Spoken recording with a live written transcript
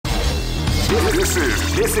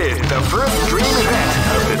This is the first dream event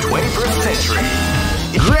of the 21st century.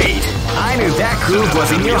 Great! I knew that groove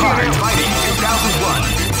was in your heart. Fighting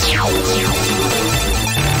 2001.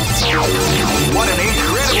 What an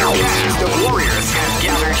incredible cast of warriors has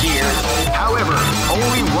gathered here. However,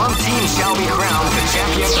 only one team shall be crowned the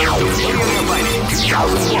champion of the Millionaire Fighting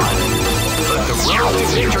 2001. But the road to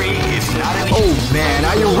victory is not an easy. Oh man,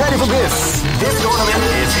 are you ready for this? This tournament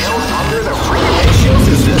is held under the free ratio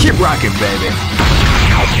system. Keep rocking, baby.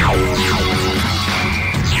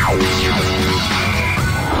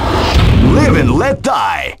 Live and let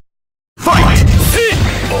die. Fight!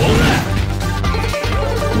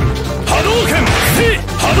 Hadouken!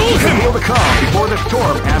 Hadouken! Feel the calm before the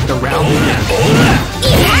storm as the round begins.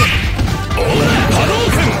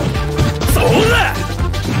 Hadouken!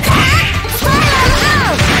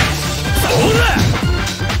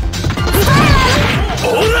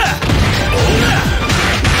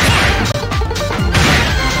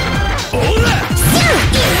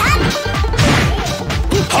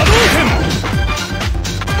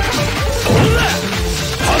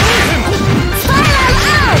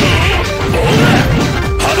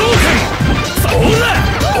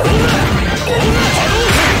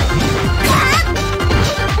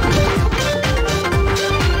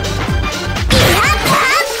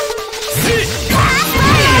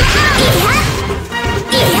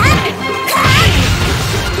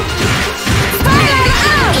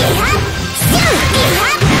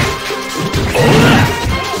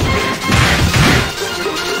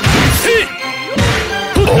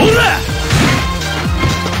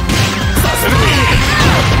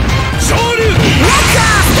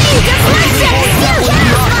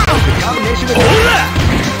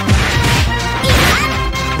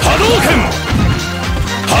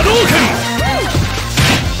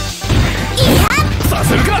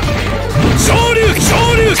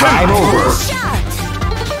 Time over.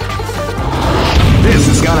 This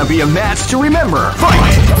is gonna be a match to remember.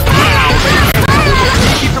 Fight!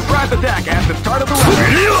 Keep surprise attack at the start of the round.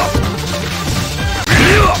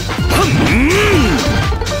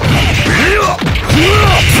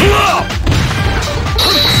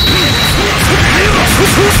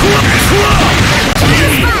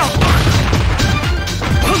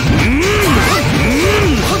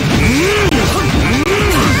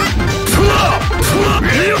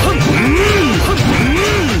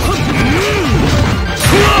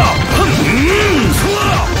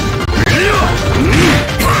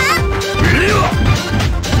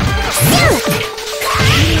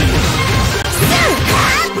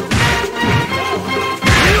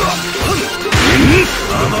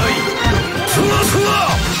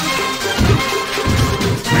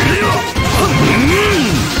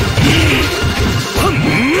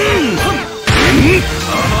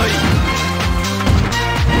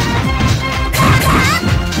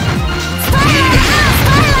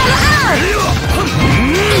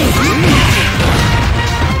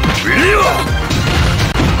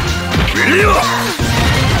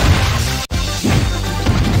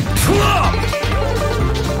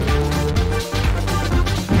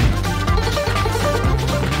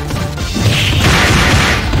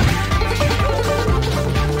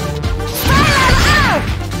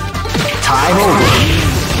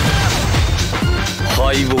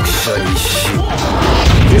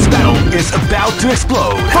 This battle is about to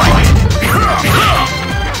explode. Fight!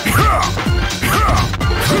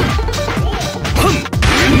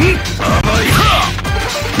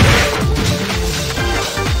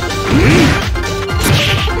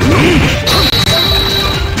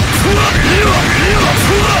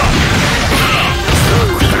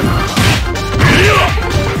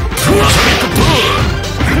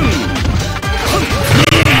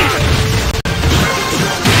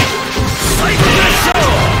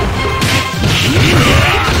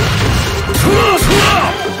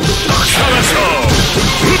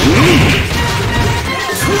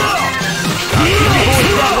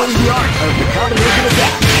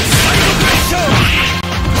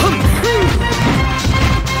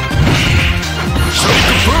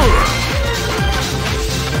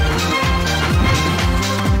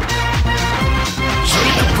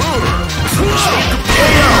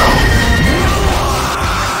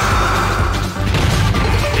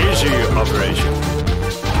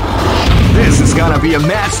 This is gonna be a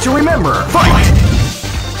match to remember. Fight!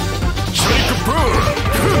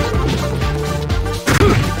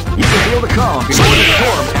 You can feel the calm before the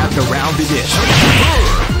storm as the round begins.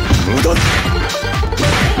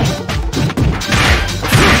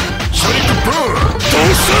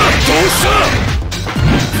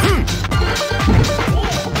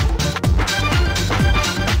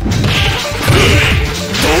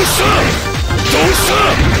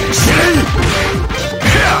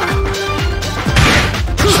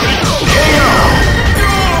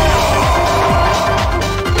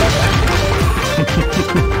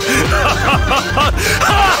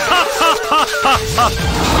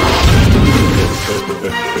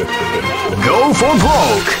 Go for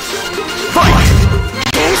broke! Fight!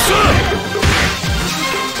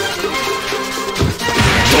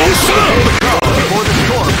 Before the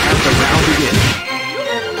storm as the round begins.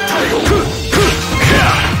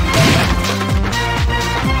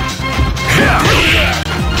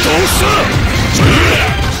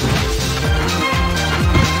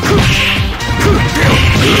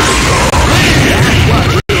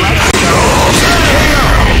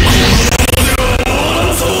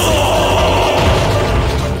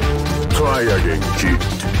 Try again, kid.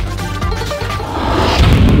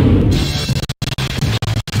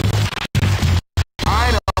 I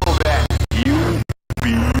know that you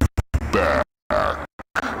Be back.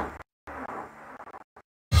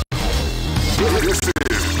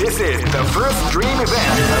 This is the first dream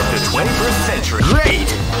event of the 21st century. Great!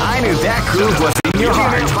 I knew that groove was in your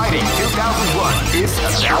heart. Fighting 2001 is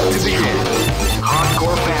about to begin.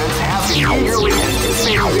 Hardcore fans have been eagerly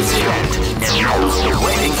anticipating this event, and now the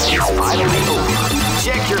waiting is finally over.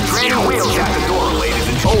 Check your training wheels at the door, ladies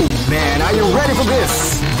and gentlemen. Oh man, are you ready for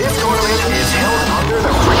this? This tournament is held under the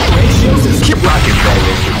free ratio system. Keep rocking,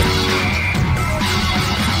 baby.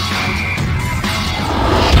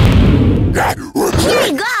 Here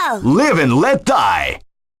we go! Live and let die.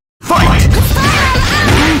 Fight! They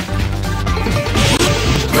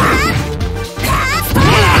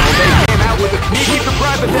came out with a sneaky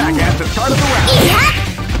surprise attack at the start of the round.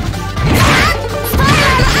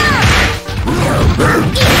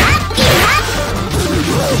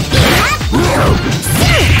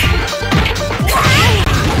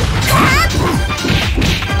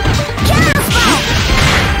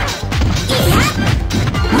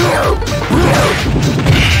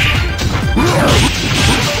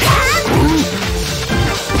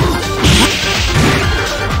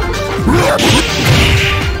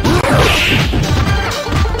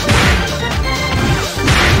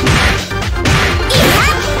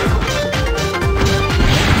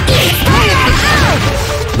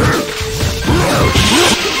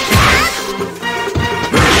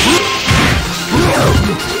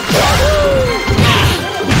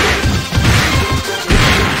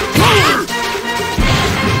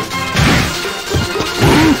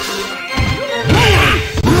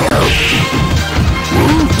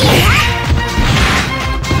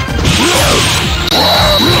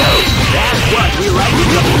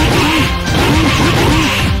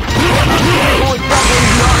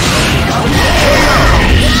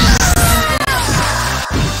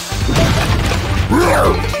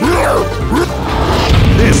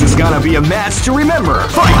 This is gonna be a match to remember.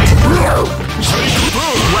 Fight!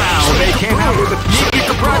 Wow, they came out with a sneaky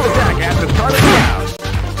surprise attack at the start of the round.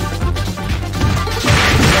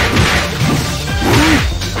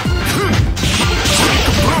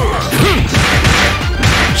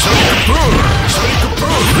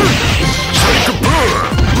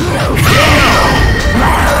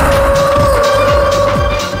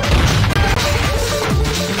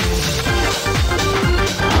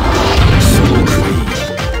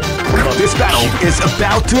 This battle is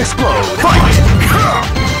about to explode. Fight!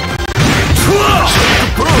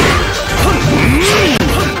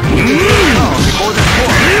 Before the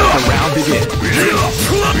score, the round begins.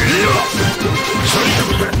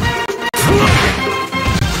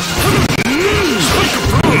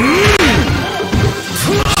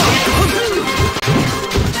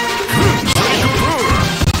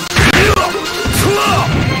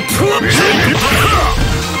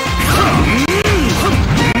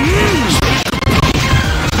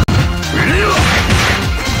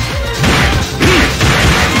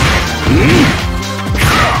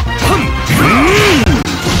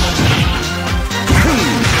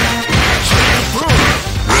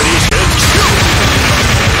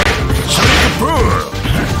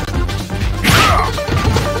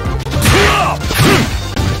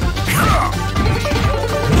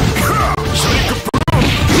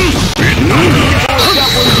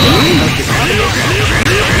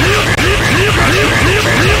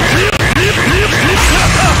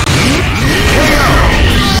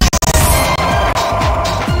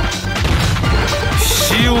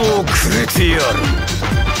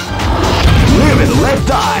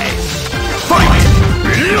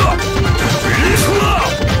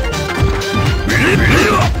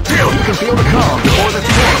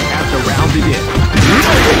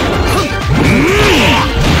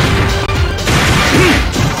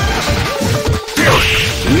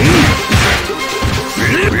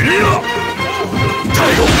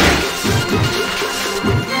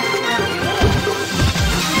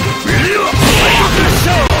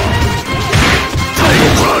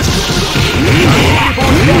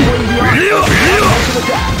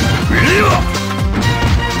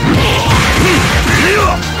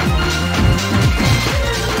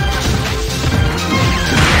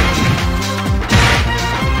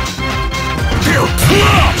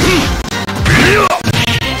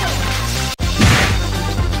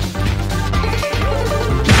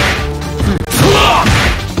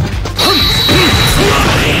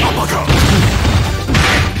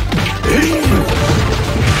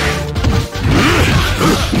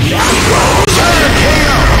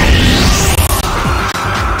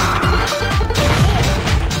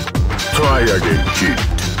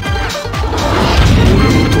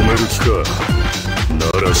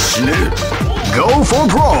 Go for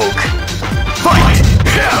broke. Fight.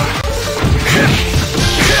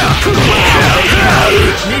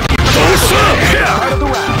 Part of the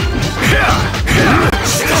round.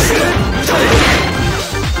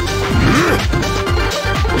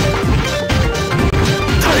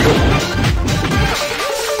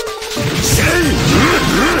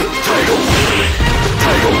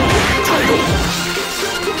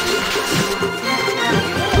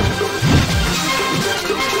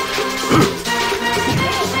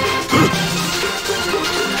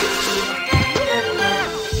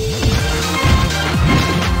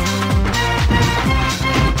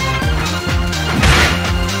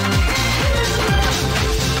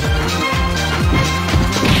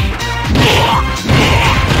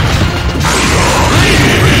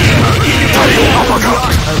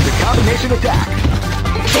 The combination attack.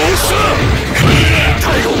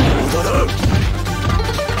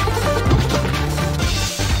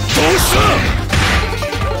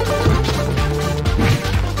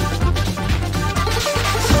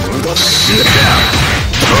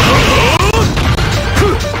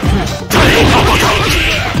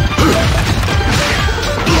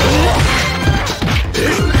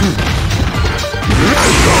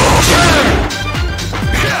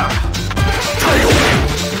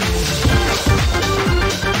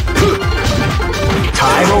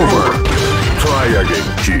 Time over. Try again,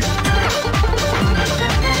 kid.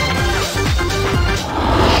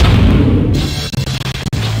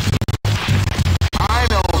 I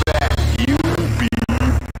know that. You'll be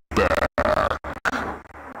back.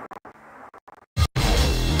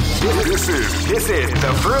 This is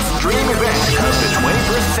the first dream event of the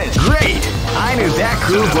 21st century. Great! I knew that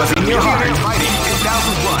groove was in your heart. Fighting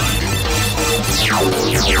 2001.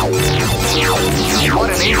 What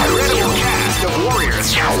an incredible cast of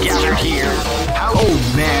warriors has gathered here. Oh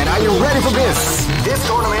man, are you ready for this? This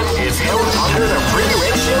tournament is held under the free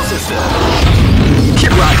ratio system.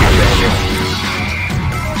 Keep rocking, baby.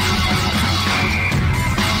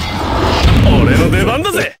 俺の出番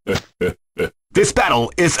だぜ。 This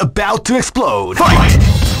battle is about to explode. Fight!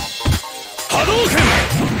 波動拳。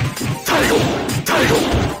最後。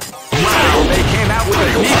 Wow, they came out with a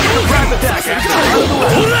sneak surprise attack after the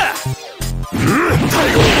round. ほら。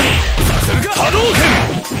最後。させるか。波動拳。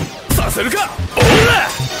させるか。ほら。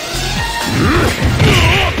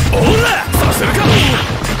ほら。させるか。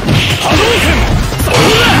波動拳。ほ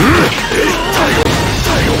ら。最後。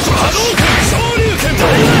波動拳。昇竜拳。ほ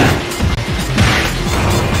ら。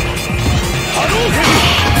 波動拳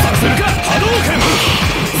させるか波動拳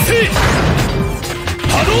せい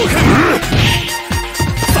波動拳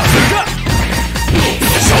させるか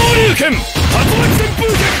昇竜拳竜巻旋風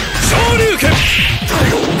拳昇竜拳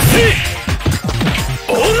せい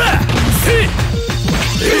ほらせい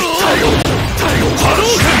波動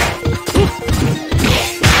拳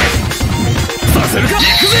させるかい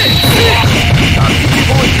くぜせい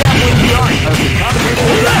ほ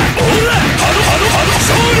らほら波動昇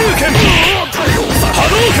竜拳 波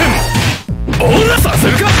動拳オーラさせ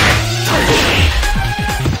るかその首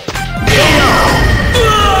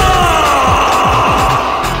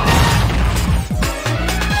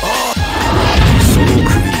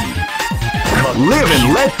Live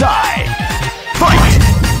and let die. Fight!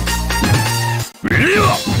 リ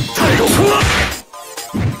ア最後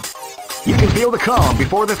You can feel the calm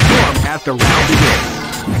before the storm as the round begins.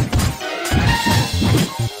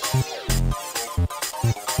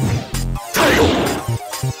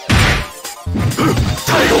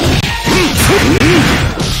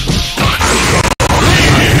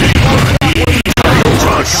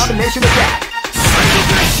 Combination attack.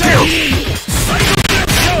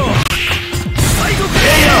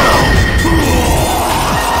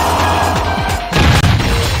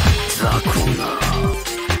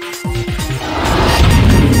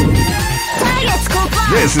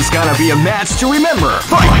 This is gonna be a match to remember.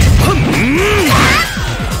 Fight!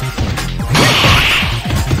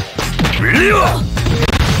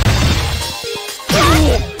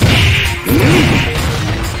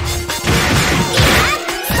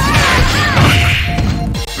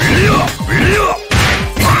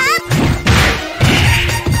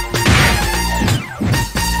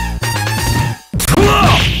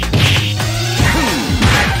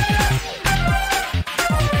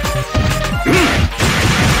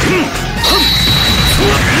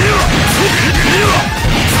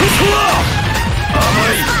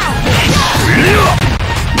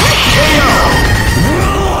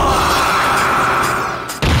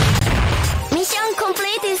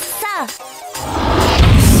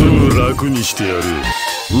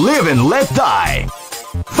 Live and let die.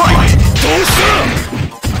 Fight!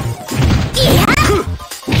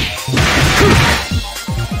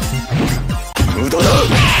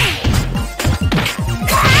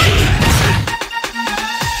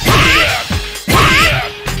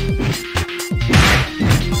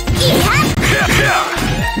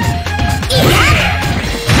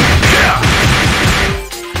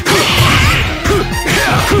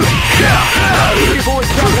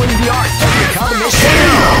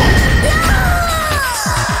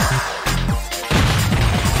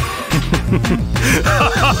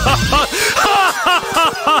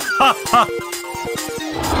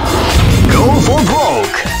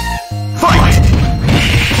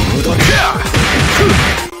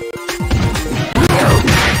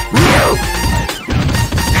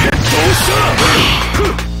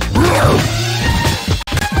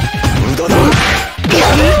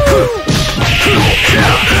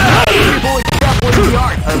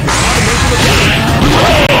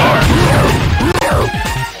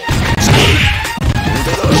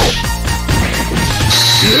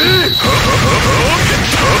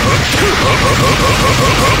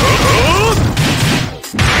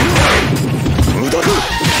 無駄だ。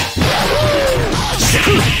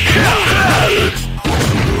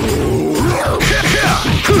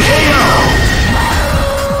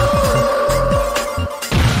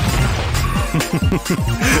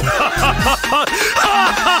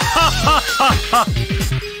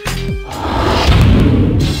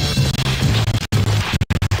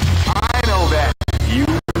I know that.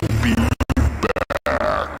 You'll be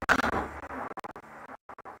back.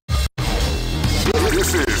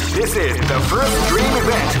 This is the first dream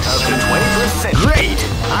event of the 21st century. Great!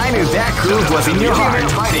 I knew that groove was in your heart.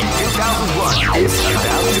 Fighting 2001 is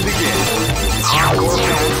about to begin. Hardcore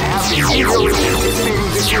fans have been eagerly anticipating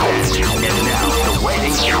this event, and now the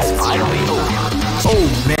waiting is finally over. Oh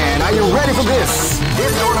man, are you ready for this?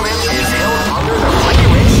 This tournament is held under the free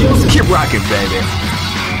ratios. Keep rocking, baby.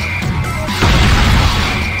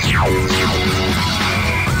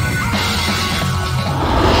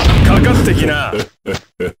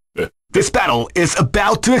 This battle is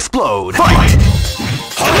about to explode. Fight!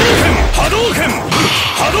 Hadouken!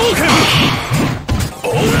 Hadouken!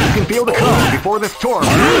 You can feel the calm before the storm.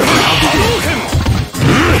 Hadouken!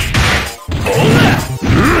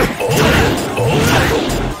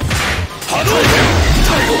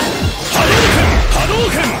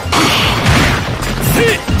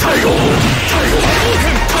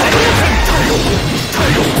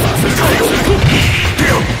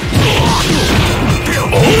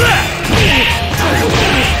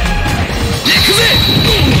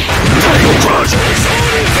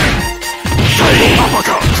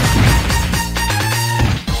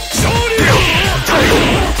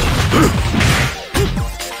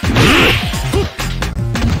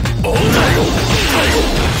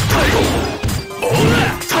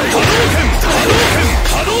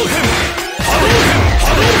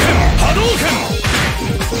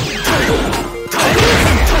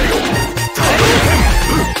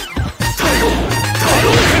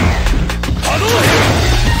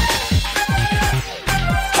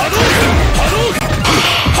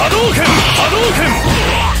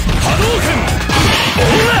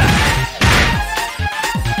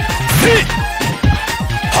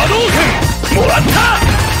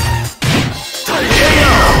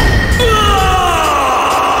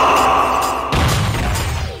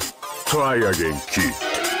 Try again, kid.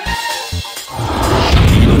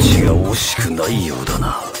 命が惜しくないようだ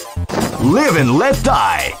な。 Live and let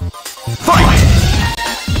die. Fight!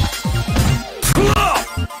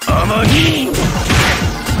 甘木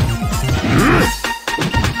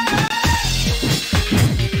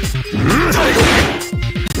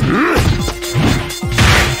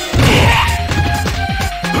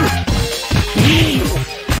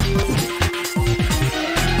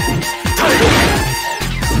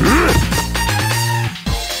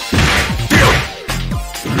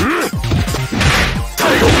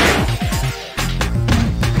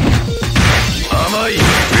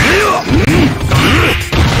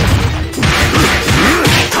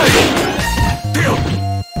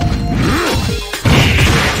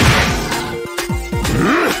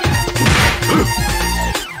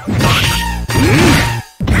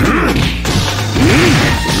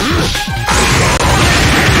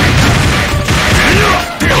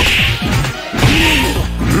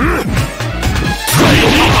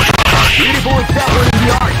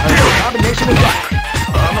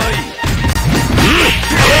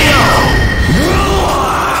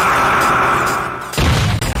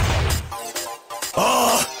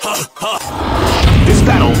This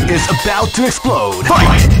battle is about to explode.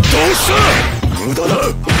 Fight! どうした無駄だ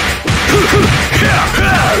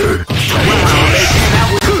Wow, they came out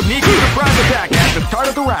with a sneaky surprise attack at the start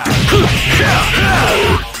of the round.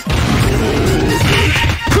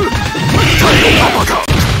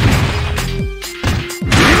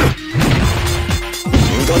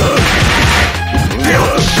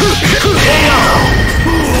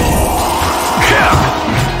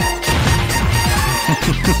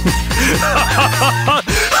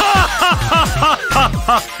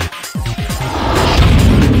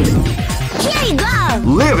 Here you go!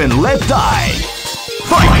 Live and let die.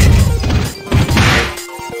 Fight!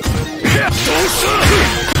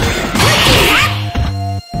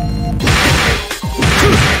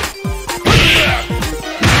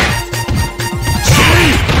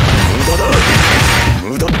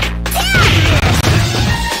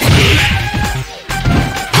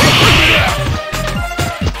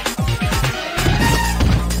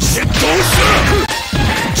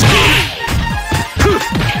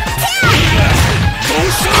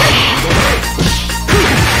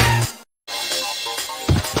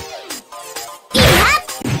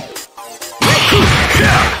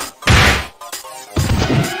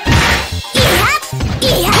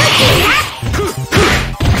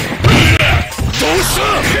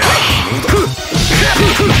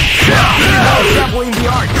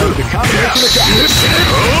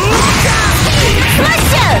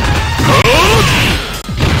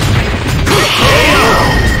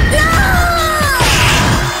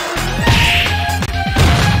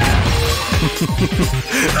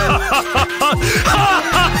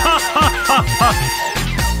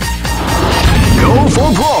 for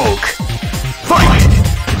broke. Fight!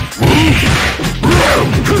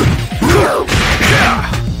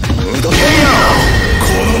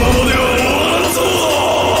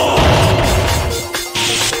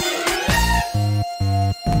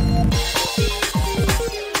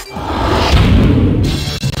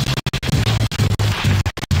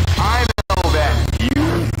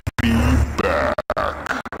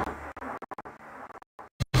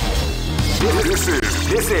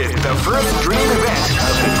 This is the first dream event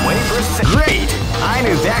of the 21st century. Great! I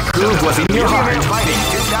knew that groove was in your heart. Fighting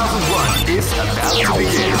 2001 is about to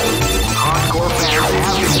begin. Hardcore fans have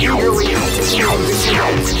been eagerly anticipating this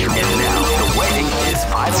event, and now the waiting is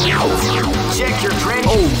finally over. Check your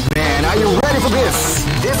training. Oh man, are you ready for this?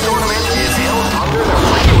 This tournament is held under the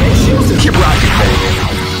regulations. Keep rocking,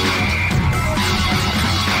 baby.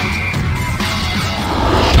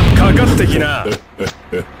 かかってきな。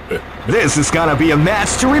 This is gonna be a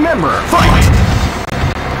match to remember. Fight!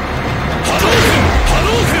 Hadouken!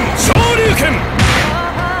 Shoryuken!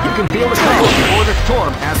 You can feel the calm before the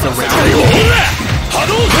storm as the round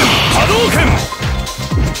Hadouken!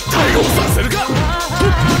 Saseruka!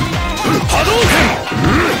 Hadouken!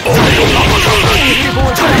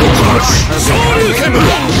 Shoryuken!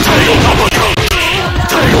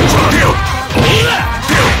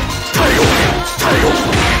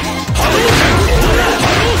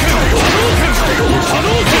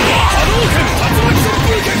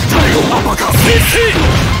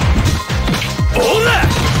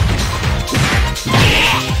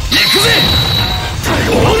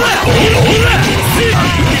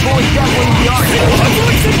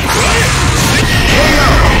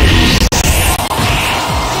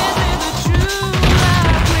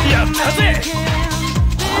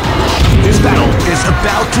 This battle is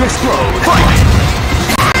about to explode. Fight!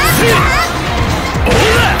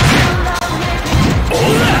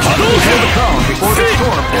 Feel the calm before the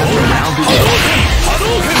storm as the round begins.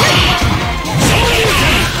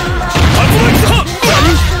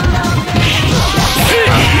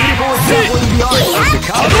 Beautiful example in the art of the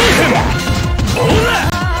counter.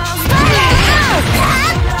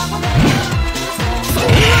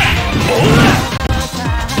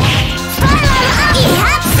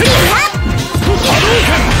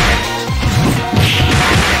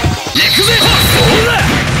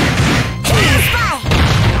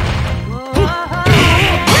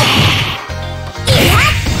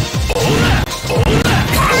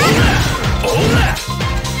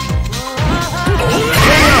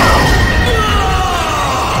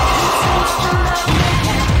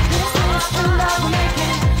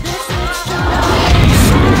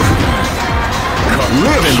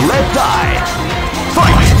 Live and let die.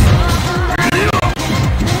 Fight!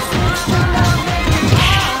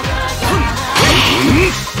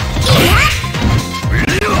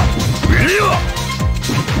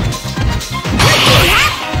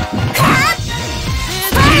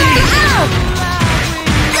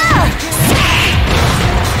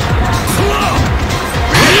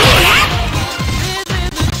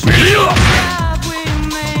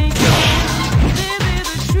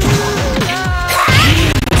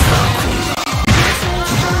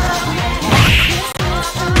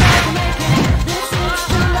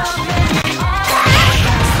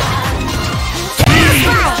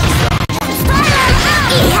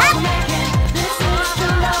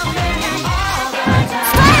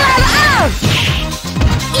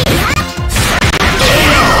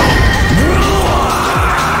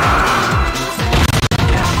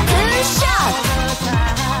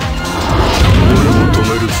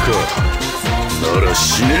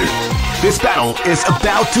 This battle is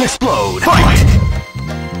about to explode. Fight!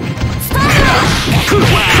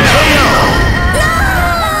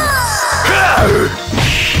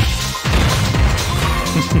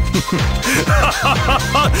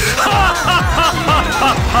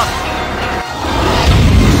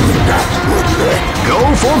 Go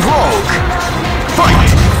for broke. Fight!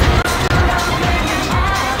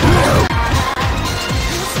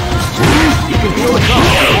 You can feel the calm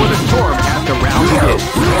before the storm as the round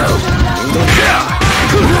begins.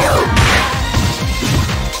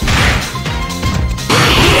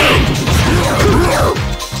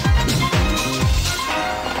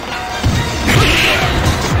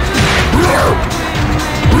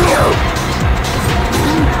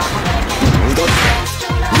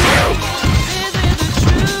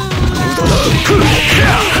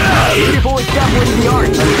 Beautiful example in the art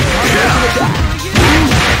of the attack.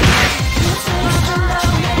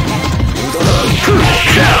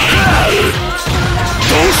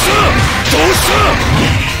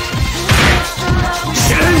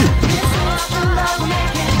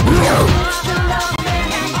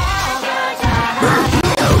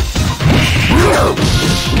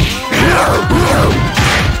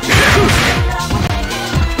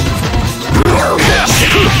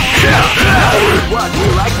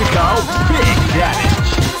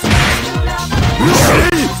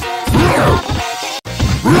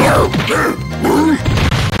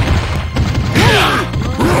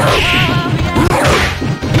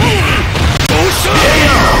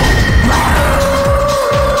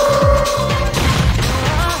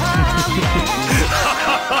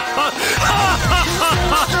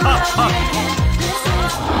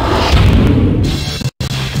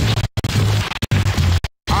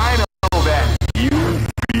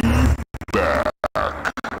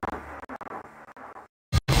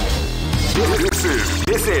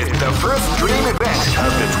 This is the first dream event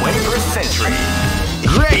of the 21st century.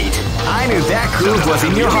 Great! I knew that groove was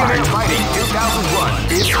in your heart. Fighting 2001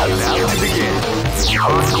 is about to begin.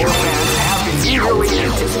 Hardcore fans have been eagerly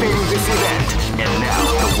anticipating this event, and now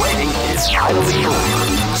the waiting is finally over.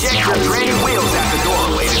 Check your training wheels at the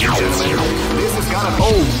door, ladies and gentlemen. This is gonna be...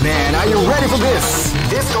 Oh man, are you ready for this?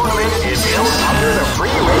 This tournament is held under the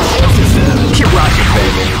free ratio system. Keep rocking,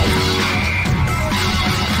 baby.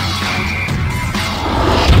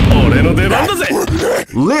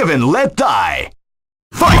 Live and let die.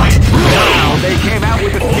 Fight! Wow, they came out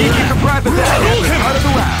with a sneaky surprise attack at the start of the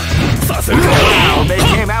round. Wow, they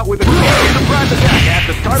came out with a sneaky surprise attack at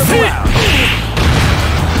the start of the round.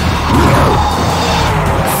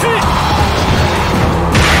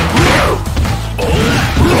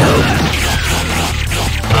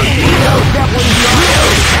 That was the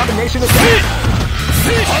combination attack.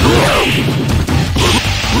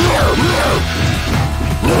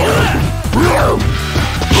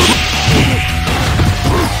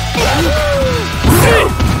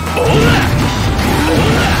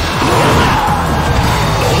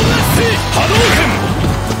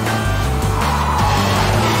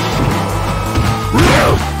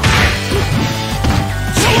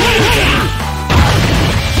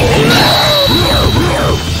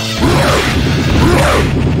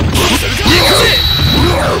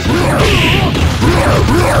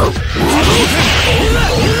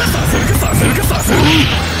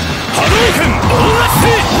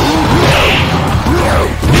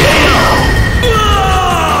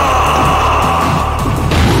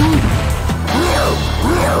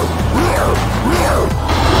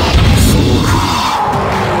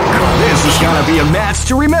 This is gonna be a match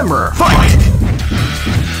to remember. Fight!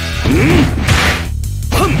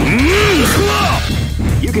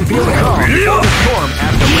 You can feel the calm before the storm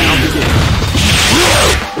as the round begins.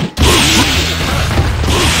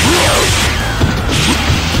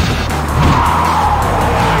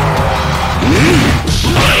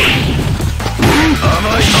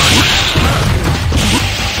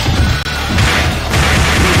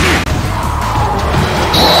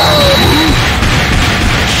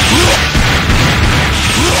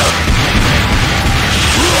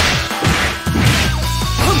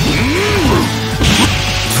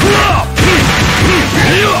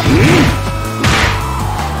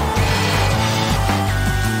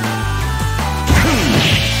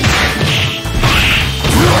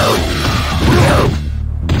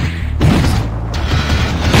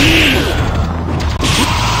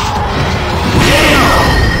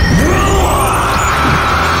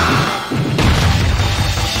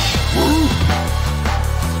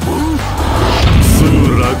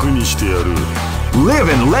 Live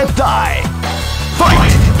and let die.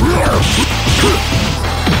 Fight!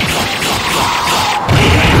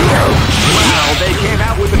 Wow, they came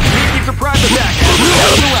out with a sneaky surprise attack at the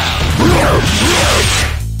start of the round.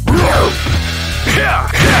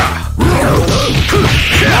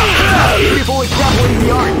 Beautiful exampling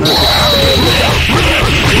the art of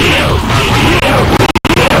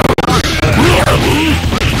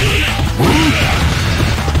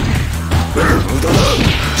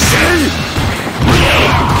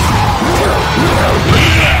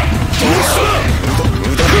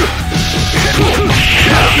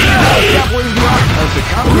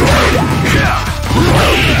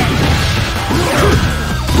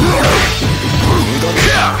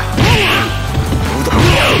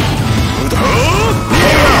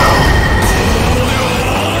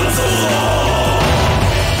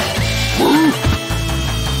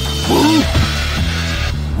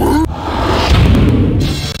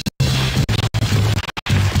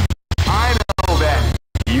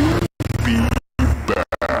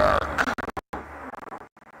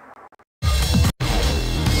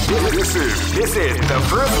This is the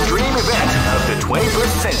first dream event of the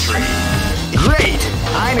 21st century. Great!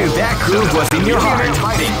 I knew that groove was in your heart.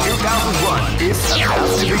 Fighting 2001 is about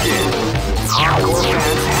to begin. Hardcore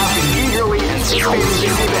fans have been eagerly anticipating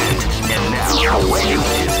this event, and now the waiting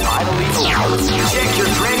is finally over. Check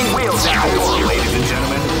your training wheels at the door, ladies and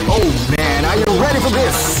gentlemen. Oh man, are you ready for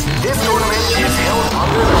this? This tournament is held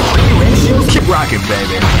under the free ratio. Keep rocking,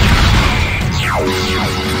 baby.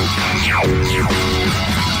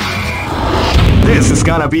 This is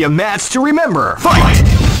gonna be a match to remember. Fight!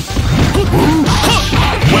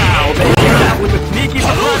 Wow, they came out with a sneaky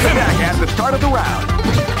surprise attack at the start of the round.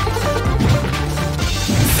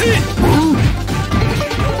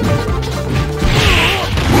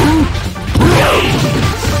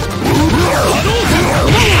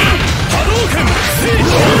 Hadouken!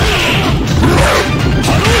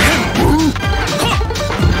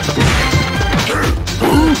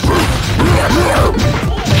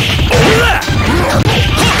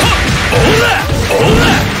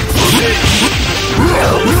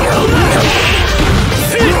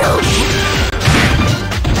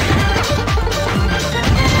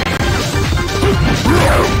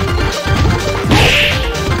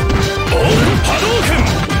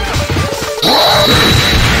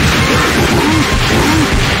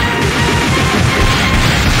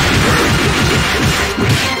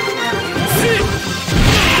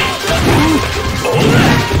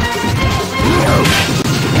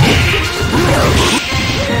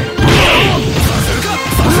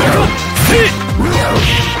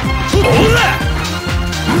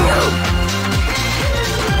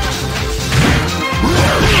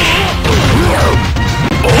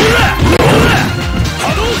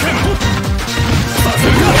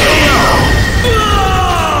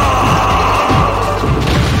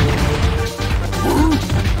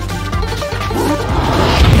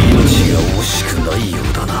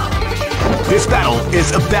 This battle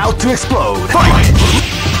is about to explode. Fight!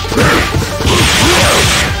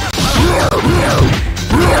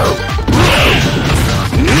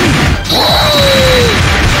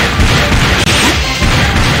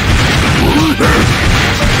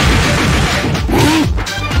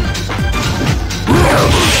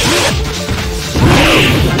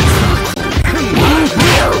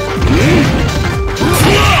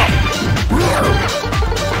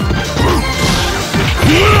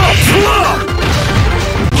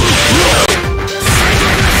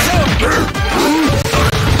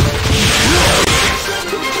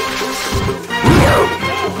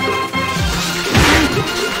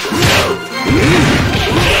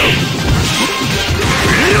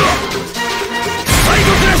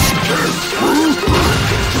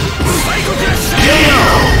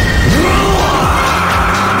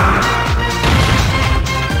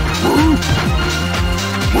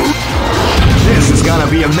 This is gonna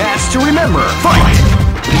be a match to remember. Fight!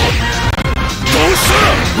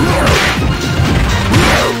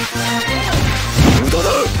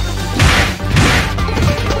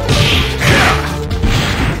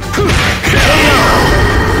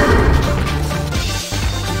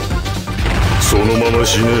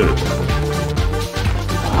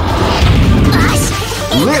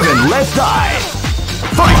 Live and let die.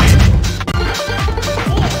 Fight!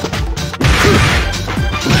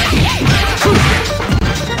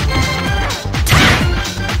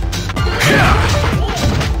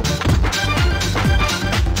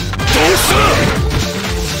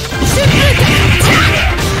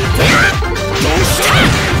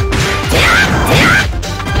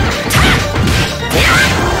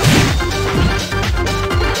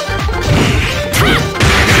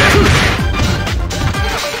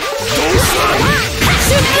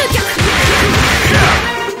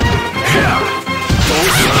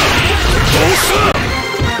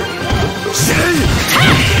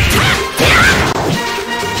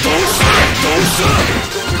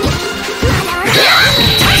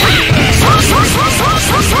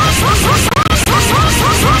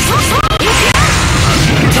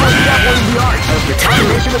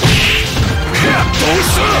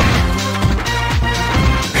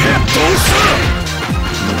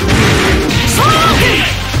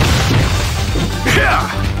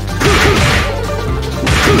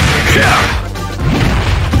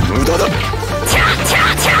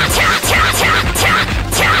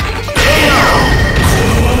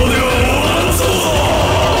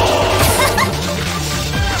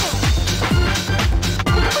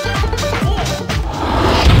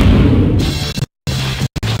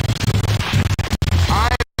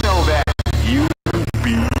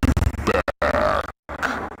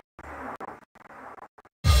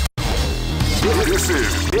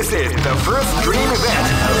 This is the first dream event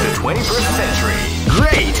of the 21st century.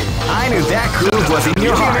 Great! I knew that groove was in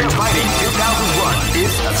your heart. Fighting 2001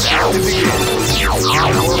 is about to begin.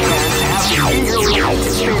 Hardcore fans have been eagerly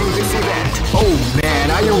anticipating this event. Oh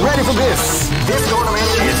man, are you ready for this? This tournament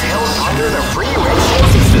is held under the free ratio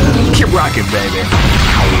system. Keep rocking, baby.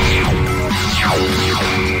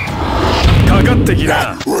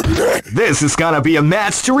 This is gonna be a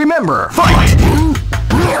match to remember. Fight!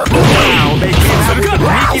 Wow, they came out with a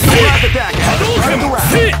sneaky surprise attack at the start of the round.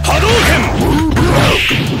 Hadouken!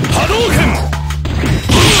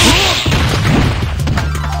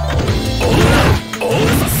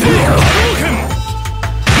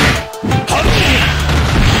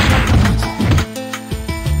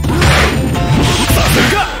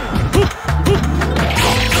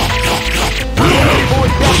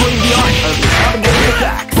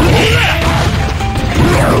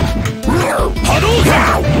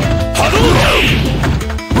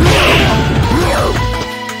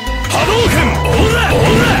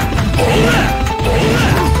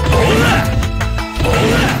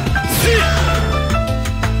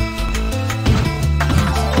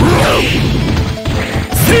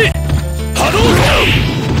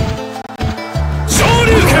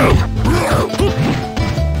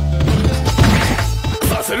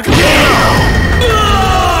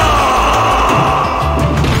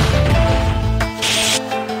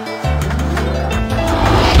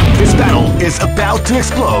 This battle is about to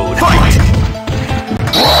explode. Fight!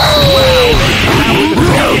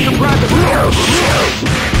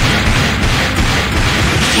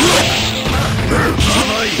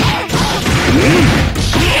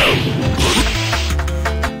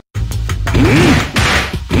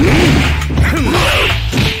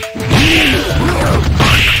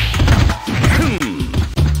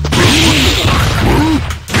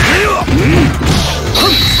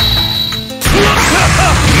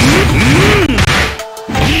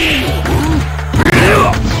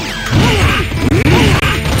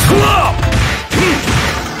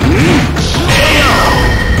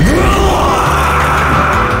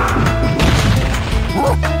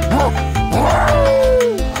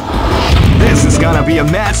 be a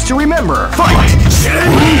match to remember. Fight!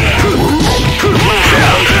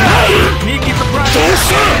 Sneaky surprise.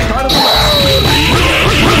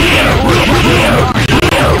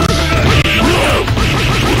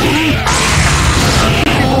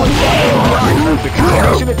 The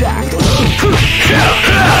combination attack.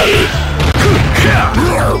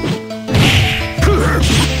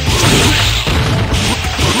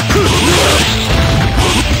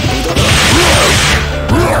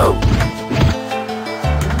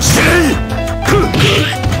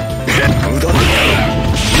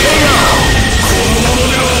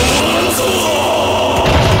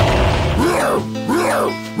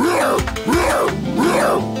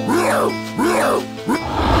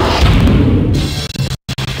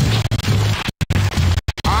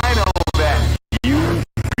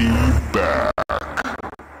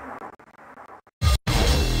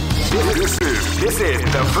 This is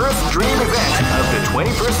the first dream event of the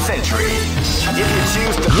 21st century. If you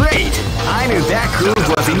choose the great, I knew that groove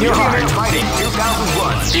was in your heart. Fighting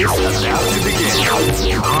 2001 is about to begin.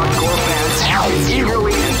 Hardcore fans have been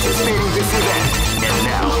eagerly anticipating this event, and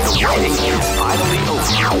now the waiting is finally over.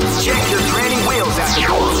 Check your training wheels at the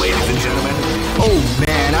door, ladies and gentlemen. Oh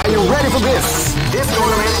man, are you ready for this? This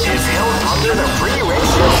tournament is held under the free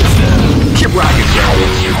ratio system. Keep rocking, guys.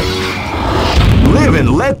 Live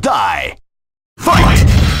and let die. Fight!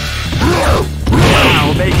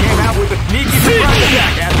 Wow, they came out with a sneaky surprise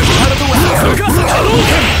attack at the start of the round.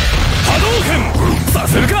 Hadouken! Hadouken!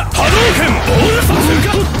 Saseruka! Hadouken!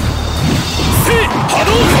 Saseruka! See!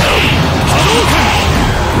 Hadouken! Hadouken!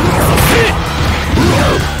 See!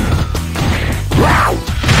 Wow!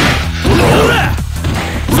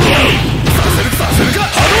 Saseruka!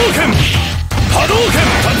 Hadouken! Hadouken!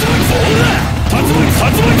 Tatsumaki!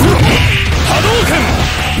 Hadouken!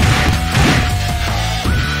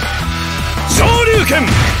 Shoryuken!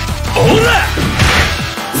 Ora!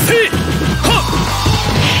 See! Ha!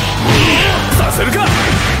 Saseruka!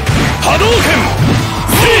 Hadouken!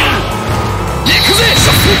 See! Ikuze!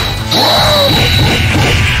 See!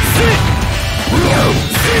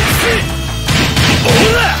 See!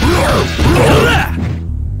 Ora! Ora!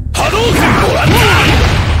 Hadouken!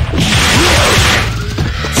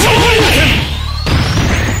 Shoryuken!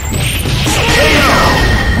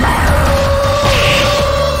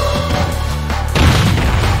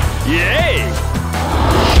 Yay!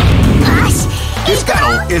 This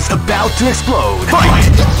battle is about to explode. Fight!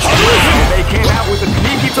 Hadouken! They came out with a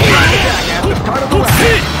sneaky surprise attack at the start of the round.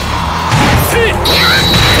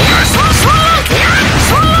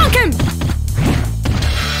 Hadouken!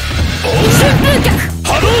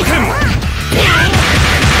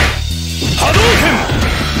 Hadouken!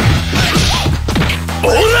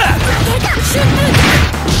 Ora! Hadouken!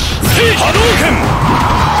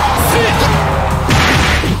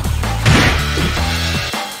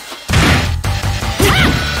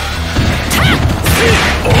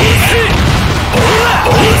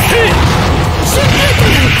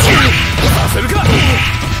 Saseruka!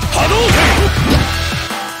 Hadouken!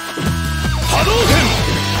 Hadouken!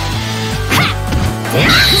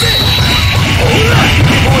 Ora!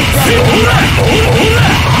 Ora! Ora!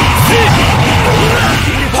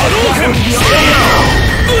 Hadouken!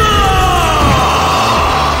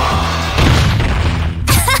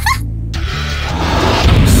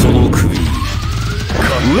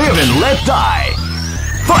 Live and let die!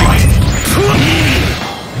 Fight!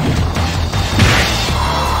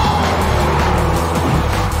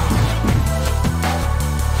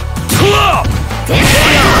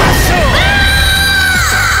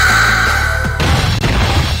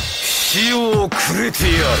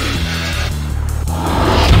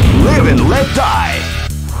 Live and let die!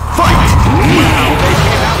 Fight! Wow, they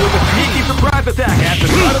came out with a sneaky surprise attack at the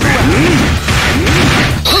start of the round.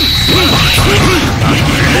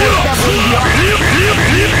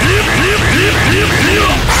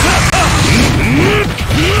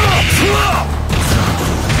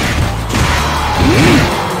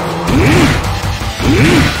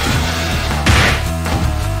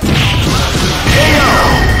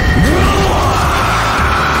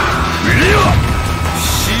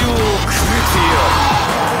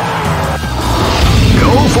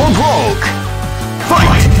 Go for broke!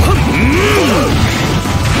 Fight!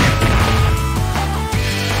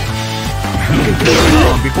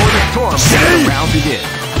 Before the storm round begins.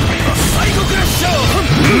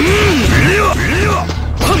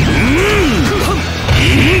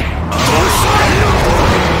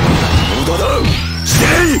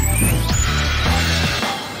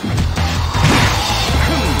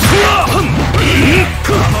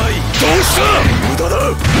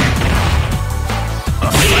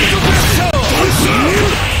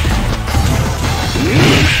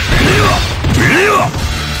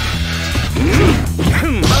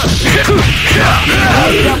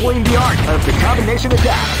 combination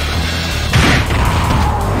attack.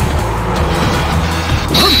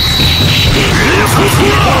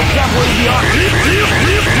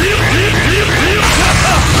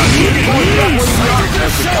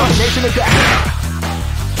 Combination attack.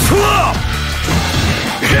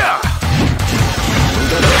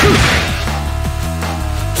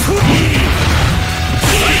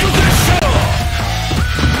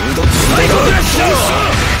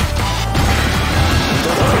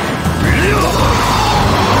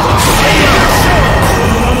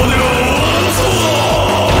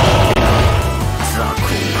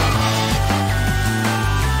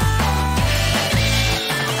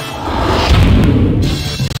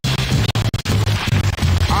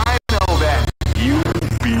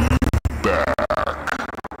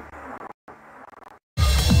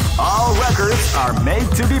 All records are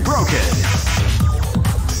made to be broken.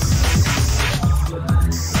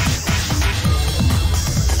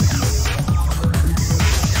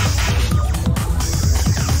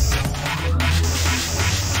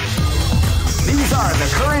 These are the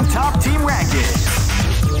current top team rankings.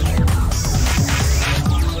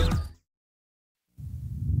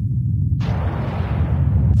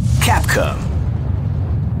 Capcom.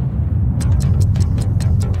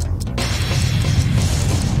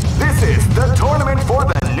 This is the tournament for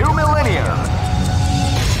the new millennium.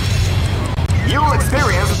 You'll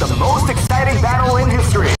experience the most exciting battle in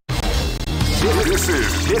history.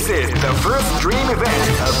 This is the first dream event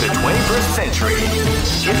of the 21st century.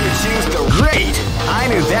 If you choose the great, I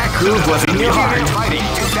knew that groove was in your heart. Fighting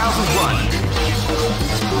 2001.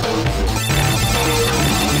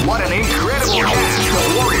 What an incredible cast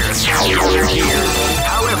of warriors have gathered here.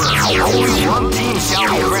 However, only one team shall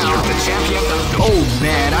be crowned the champion of the... Oh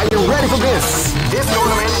man, are you ready for this? This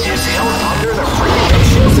tournament is held under the free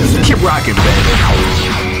ratio system. Keep rocking, baby.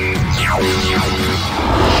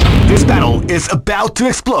 This battle is about to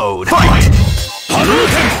explode. Fight!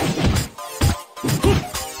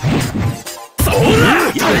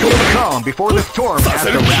 You gotta go calm before the storm as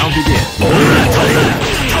the round begins.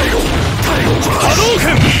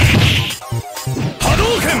 Hadouken!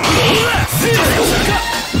 Hadouken! Hadouken!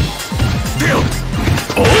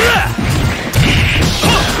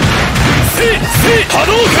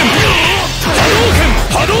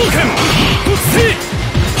 Hadouken! Hadouken!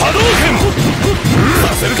 Hadouken!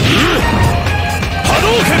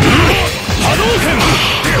 Hadouken!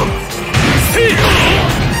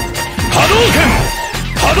 Hadouken! Hadouken!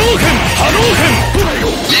 Hadouken! Hadouken!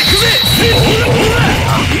 Ikuze!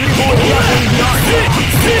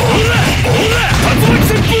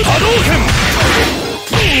 Hadouken!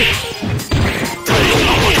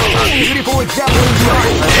 Beautiful example of the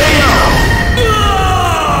art.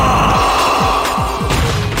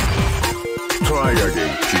 Try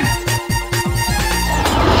again, kid.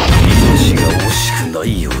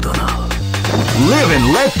 Live and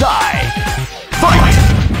let die. Fight!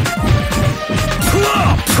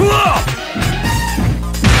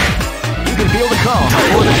 You can feel the calm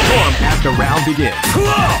before the storm as the round begins.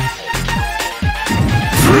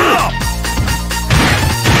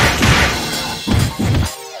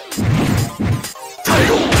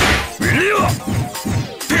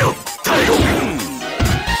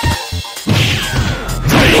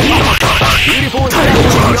 Beautiful example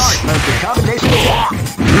of the art of the combination attack.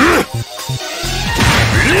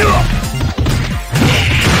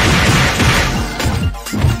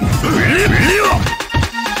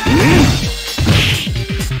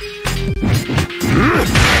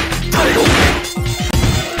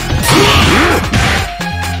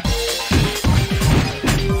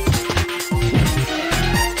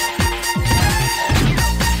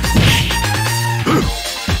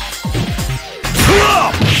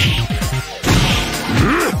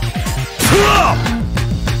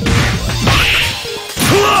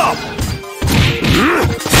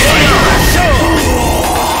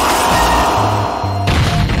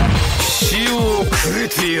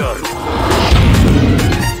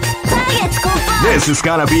 This is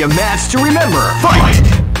gonna be a match to remember. Fight!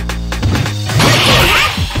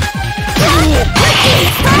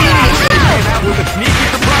 And that was a sneaky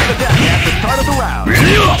surprise attack at the start of the round.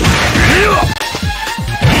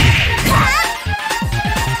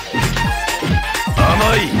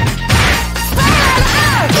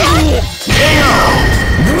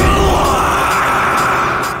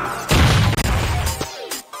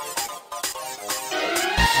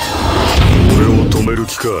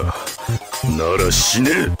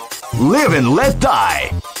 Live and let die.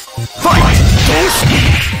 Fight!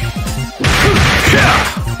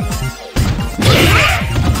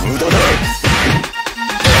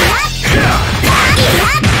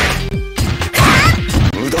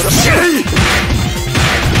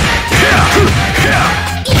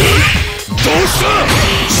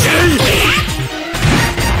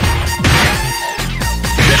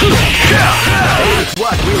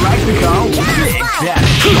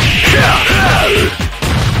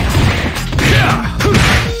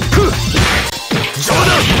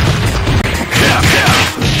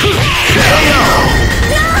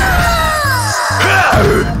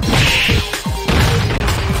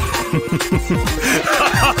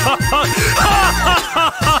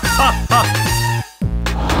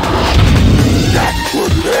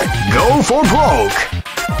 Go for broke.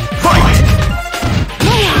 Fight.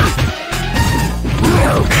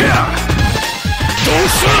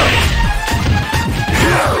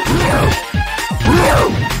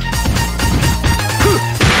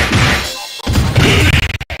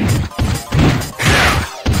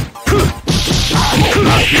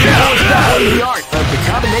 The art of the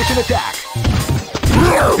combination attack.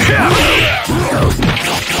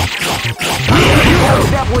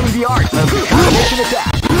 Definitely the art of the combination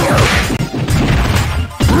attack.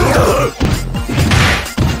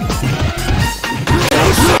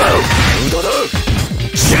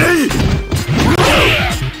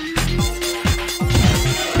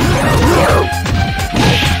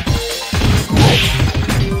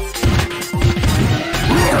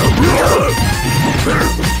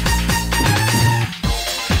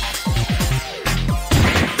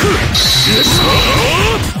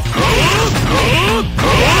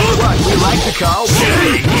 What we like to call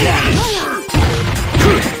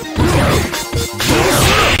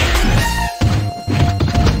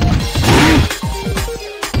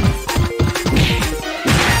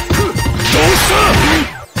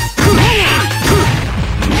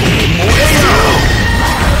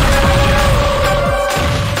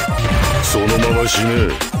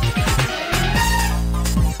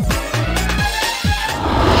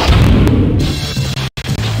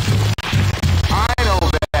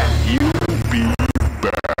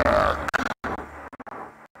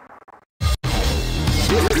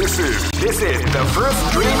This is the first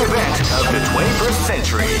dream event of the 21st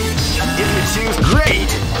century. If you choose great,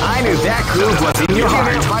 I knew that groove was in your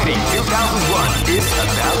heart. Fighting 2001 is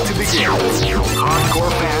about to begin.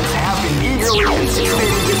 Hardcore fans have been eagerly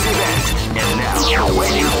anticipating this event, and now the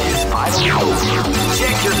waiting is finally over.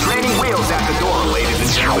 Check your training wheels at the door, ladies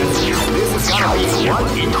and gentlemen. This is gonna be one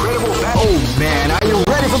incredible battle. Oh man, are you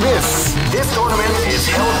ready for this? This tournament is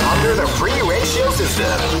held under the free ratio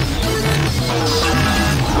system.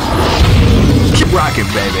 Keep rocking,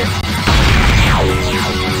 baby.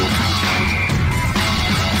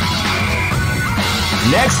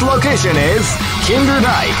 Next location is Kinder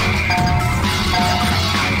Night.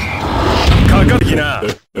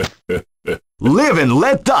 Live and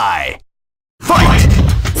let die. Fight!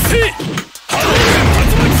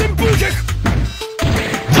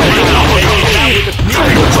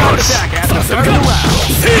 Attack at the start of the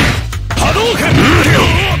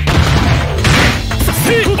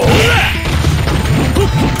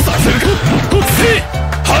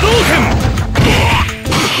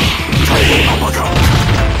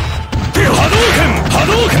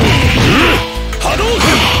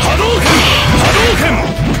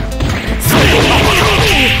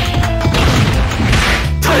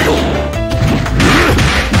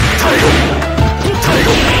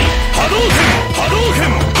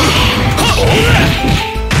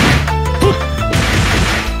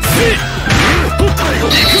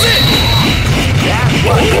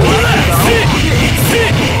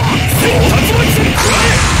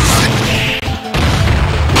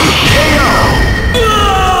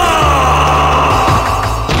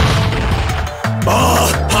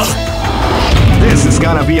This is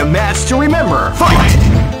gonna be a match to remember. Fight!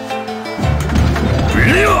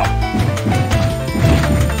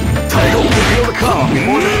 Feel the calm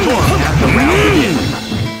before the storm as the round begins.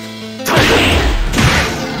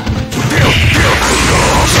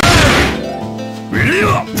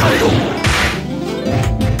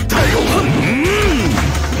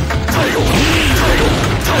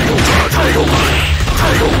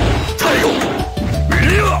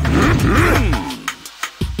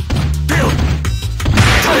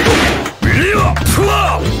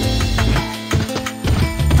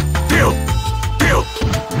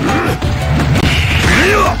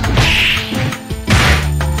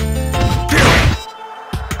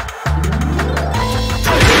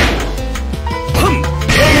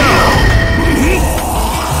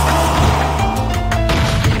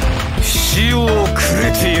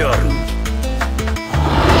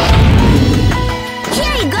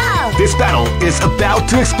 This battle is about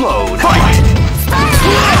to explode. Fight!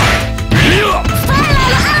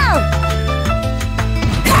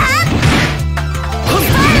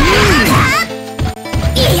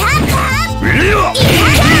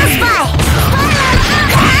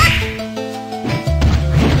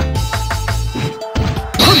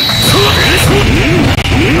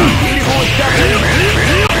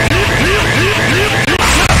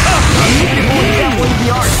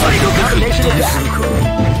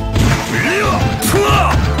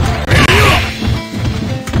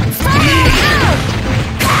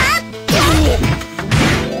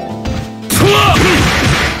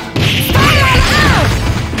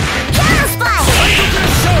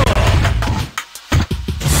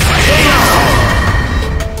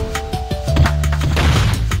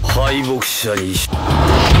 緒に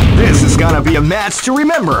This is gonna be a match to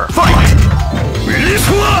remember. Fight!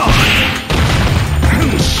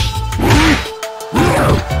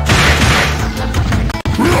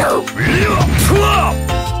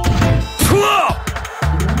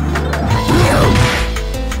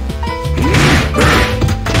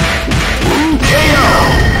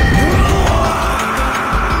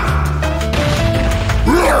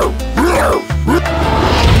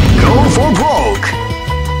 Go for broke.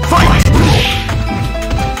 Fight!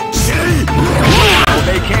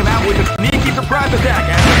 They came out with a sneaky surprise attack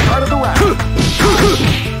at the start of the round.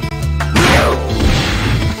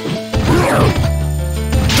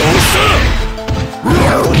 Don't